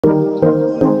Logan,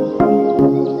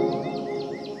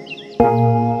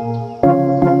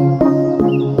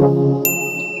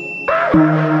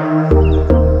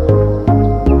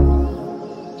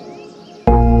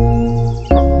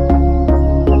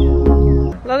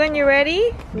 you ready?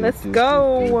 Let's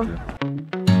go.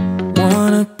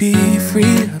 Wanna be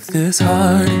free of this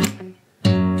heart,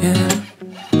 yeah.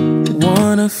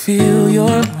 Wanna feel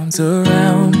your arms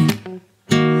around me.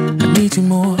 I need you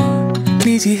more,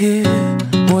 need you here,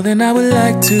 more than I would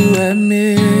like to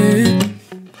admit.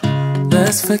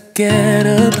 Let's forget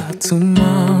about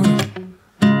tomorrow,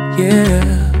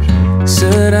 yeah.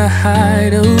 Should I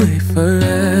hide away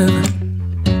forever?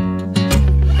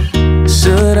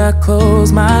 Should I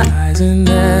close my eyes and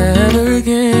never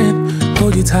again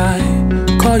hold you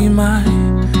tight, call you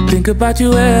mine, think about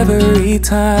you every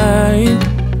time?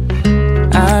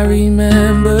 I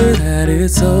remember that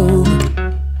it's over,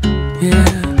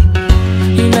 yeah.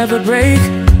 You never break,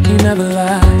 you never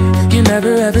lie, you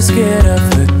never ever scared of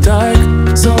the dark.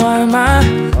 So why am I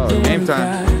the game one who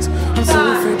time. cries? I'm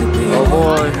so afraid to be Oh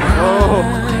boy, oh.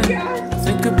 I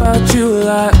think about you a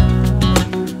lot.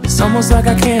 It's almost like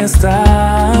I can't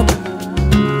stop,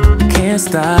 can't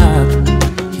stop,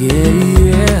 yeah,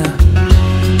 yeah.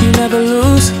 You never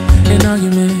lose an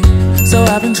argument, so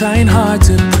I've been trying hard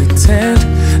to pretend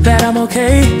that I'm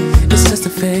okay. It's just a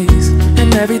phase,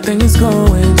 and everything is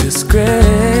going just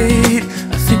great.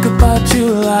 I think about you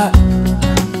a lot.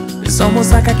 It's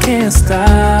almost like I can't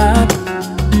stop,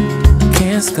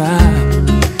 can't stop,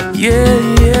 yeah,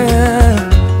 yeah.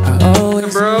 I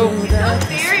always Bro. knew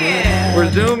that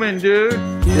We're zooming, dude.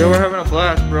 Yeah, we're having a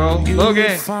blast, bro.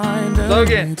 Logan,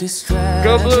 Logan,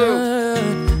 go blue.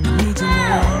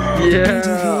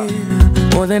 Yeah.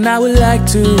 More than I would like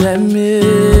to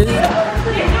admit.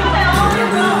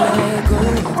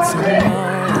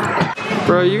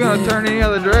 Bro, you gonna turn any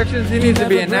other directions? You need to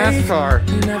be in NASCAR.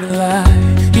 You never lie,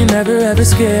 you never ever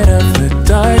scared of the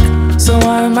dark. So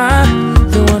why am I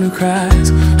the one who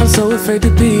cries? I'm so afraid to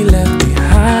be left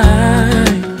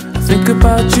behind. I think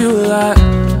about you a lot.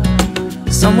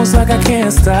 It's almost like I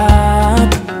can't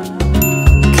stop,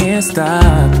 can't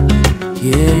stop,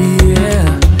 yeah,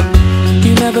 yeah.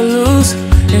 You never lose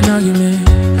an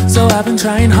argument, so I've been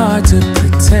trying hard to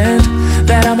pretend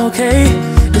that I'm okay.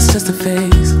 It's just a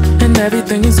phase, and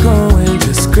everything is going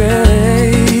just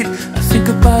great. I think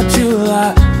about you a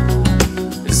lot.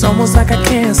 It's almost like I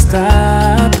can't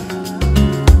stop,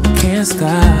 can't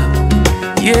stop,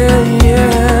 yeah,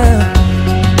 yeah.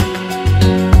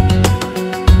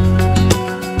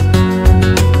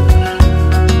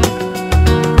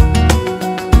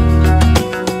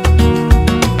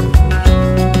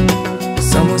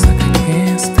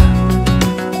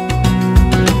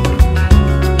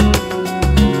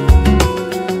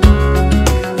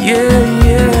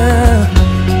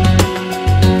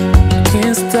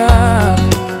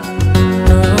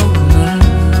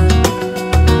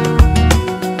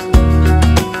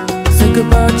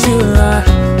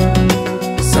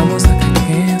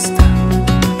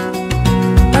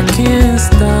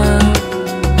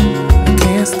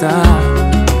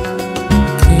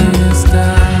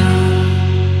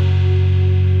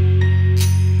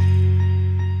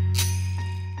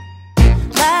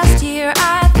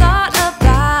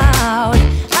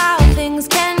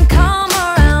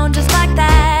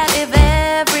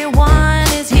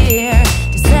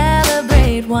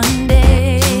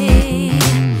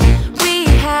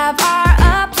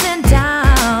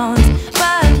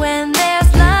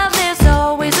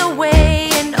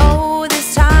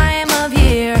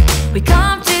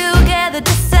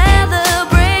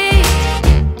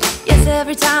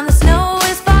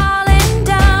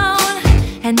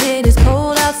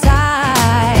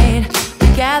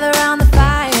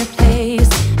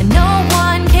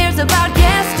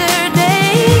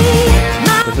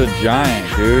 Giant,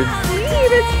 dude.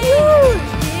 Sweet, it's cute.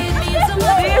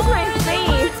 Big as my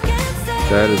face.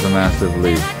 That is a massive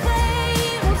leaf.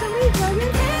 What's a leaf, Logan?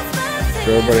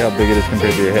 Show everybody how big it is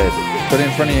compared to your head. Put it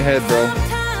in front of your head, bro.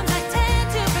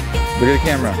 Look at the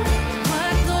camera.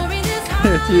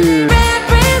 It's huge.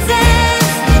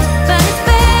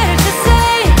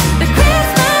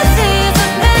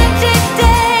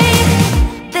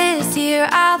 This year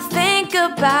I'll think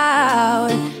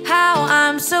about how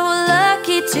I'm so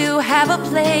lucky to have a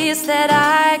place that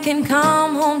I can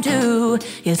come home to.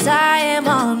 Yes, I am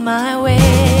on my way.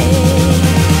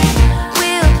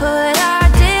 We'll put our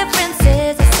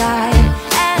differences aside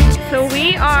and So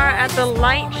we are at the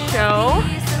light show.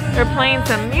 They're playing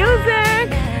some music.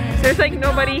 There's like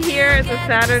nobody here. It's a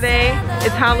Saturday.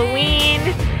 It's Halloween.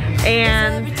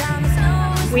 And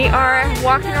we are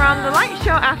walking around the light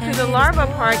show after the Larva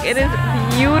Park. It is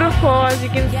beautiful, as you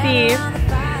can see.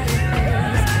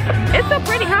 It's so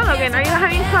pretty, huh, Logan? Are you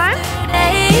having fun?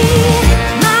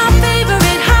 My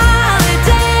favorite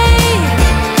holiday.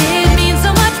 It means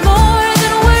so much more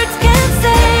than words can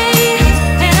say.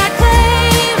 And I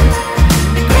claim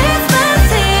that Christmas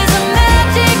is a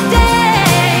magic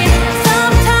day.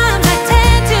 Sometimes I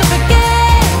tend to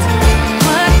forget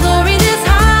what glory this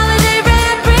holiday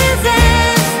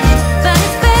represents. But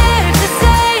it's fair to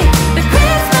say that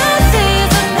Christmas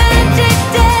is a magic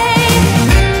day.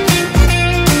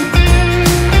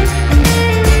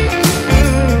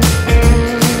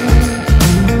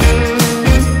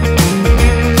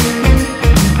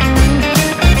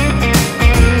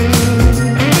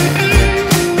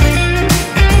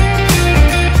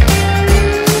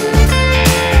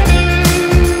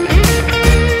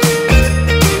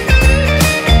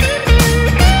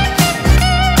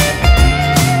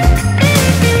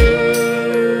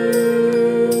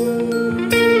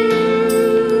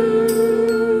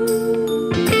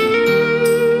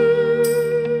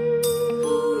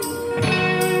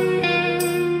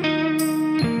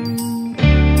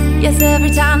 Yes, every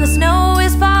time the snow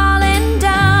is falling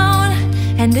down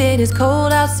and it is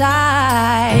cold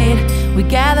outside, we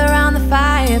gather around the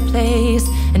fireplace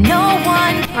and no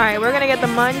one. Alright, we're gonna get the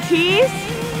munchies.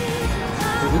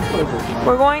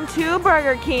 We're going to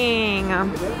Burger King.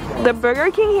 The Burger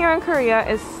King here in Korea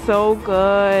is so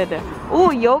good.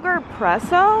 Ooh, yogurt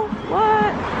presso?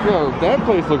 What? Yo, that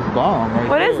place looks bomb right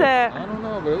What there. is it? I don't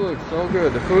know, but it looks so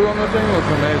good. The food on the thing looks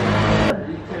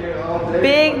amazing.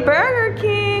 Big Burger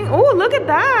King. Ooh, look at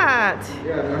that.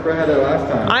 Yeah, remember I had that last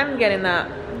time? I'm getting that.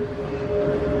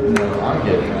 No, I'm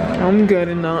getting that. I'm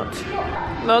getting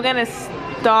that. Logan is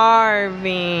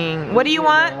starving. What do you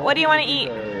want? What do you want to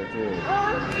eat?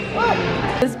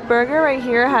 This burger right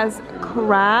here has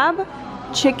crab,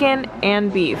 chicken,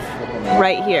 and beef.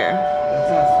 Right here.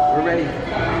 We're ready.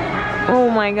 Oh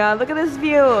my god, look at this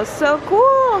view. So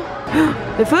cool.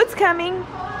 The food's coming.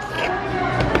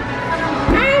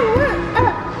 I want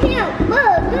a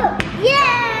hamburger.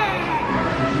 Yeah.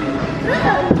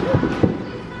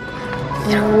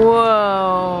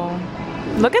 Whoa.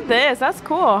 Look at this. That's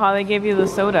cool how they give you the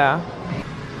soda.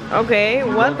 Okay,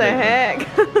 what the heck?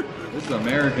 This is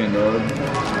American, dog.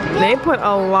 They put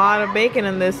a lot of bacon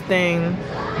in this thing.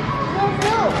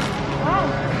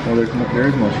 Oh, there's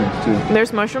mushrooms too.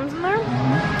 There's mushrooms in there?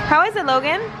 How is it,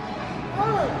 Logan?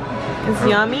 It's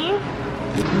yummy.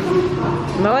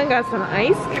 Logan got some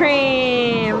ice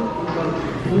cream.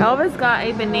 Elvis got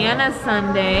a banana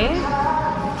sundae.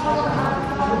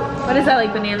 What is that,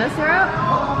 like banana syrup?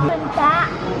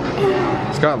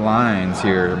 It's got lines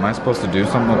here. Am I supposed to do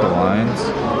something with the lines?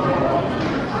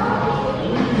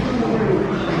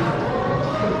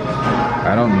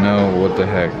 I don't know what the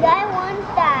heck. I want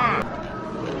that.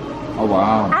 Oh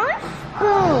wow. I want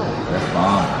spoon. That's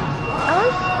bomb. I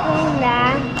want spoon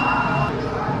that.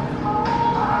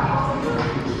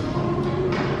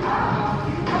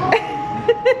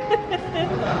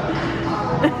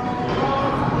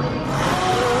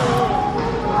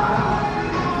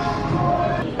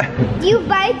 You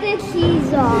bite the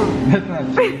cheese off. That's not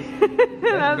cheese.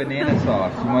 That's banana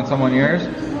sauce. You want some on yours?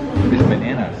 It's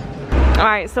bananas.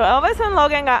 Alright, so Elvis and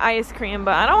Logan got ice cream,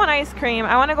 but I don't want ice cream.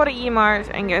 I want to go to E-Mart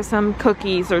and get some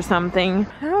cookies or something.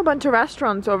 There are a bunch of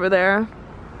restaurants over there.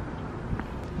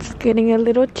 It's getting a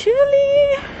little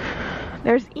chilly.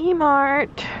 There's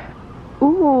E-Mart.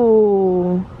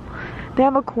 Ooh. They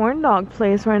have a corn dog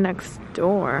place right next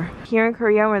door. Here in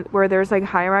Korea, where there's like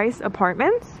high-rise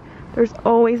apartments, there's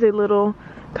always a little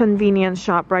convenience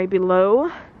shop right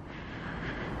below.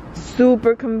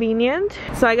 Super convenient.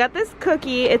 So I got this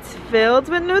cookie. It's filled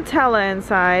with Nutella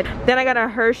inside. Then I got a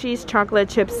Hershey's chocolate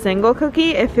chip single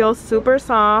cookie. It feels super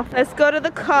soft. Let's go to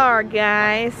the car,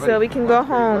 guys, so we can go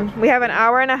home. We have an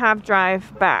 1.5-hour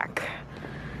drive back.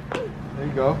 There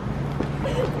you go.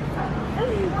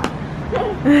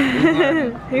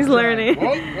 He's learning.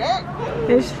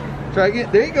 Try again.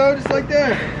 There you go, just like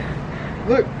that.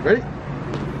 Look, ready?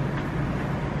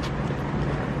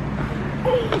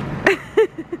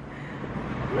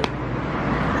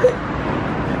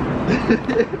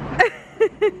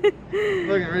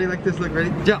 Look, ready like this, look,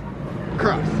 ready? Jump,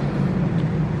 cross.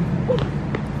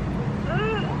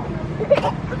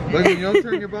 Look, you don't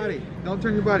turn your body. Don't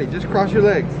turn your body, just cross your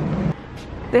legs.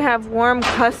 They have warm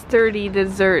custardy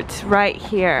desserts right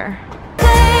here.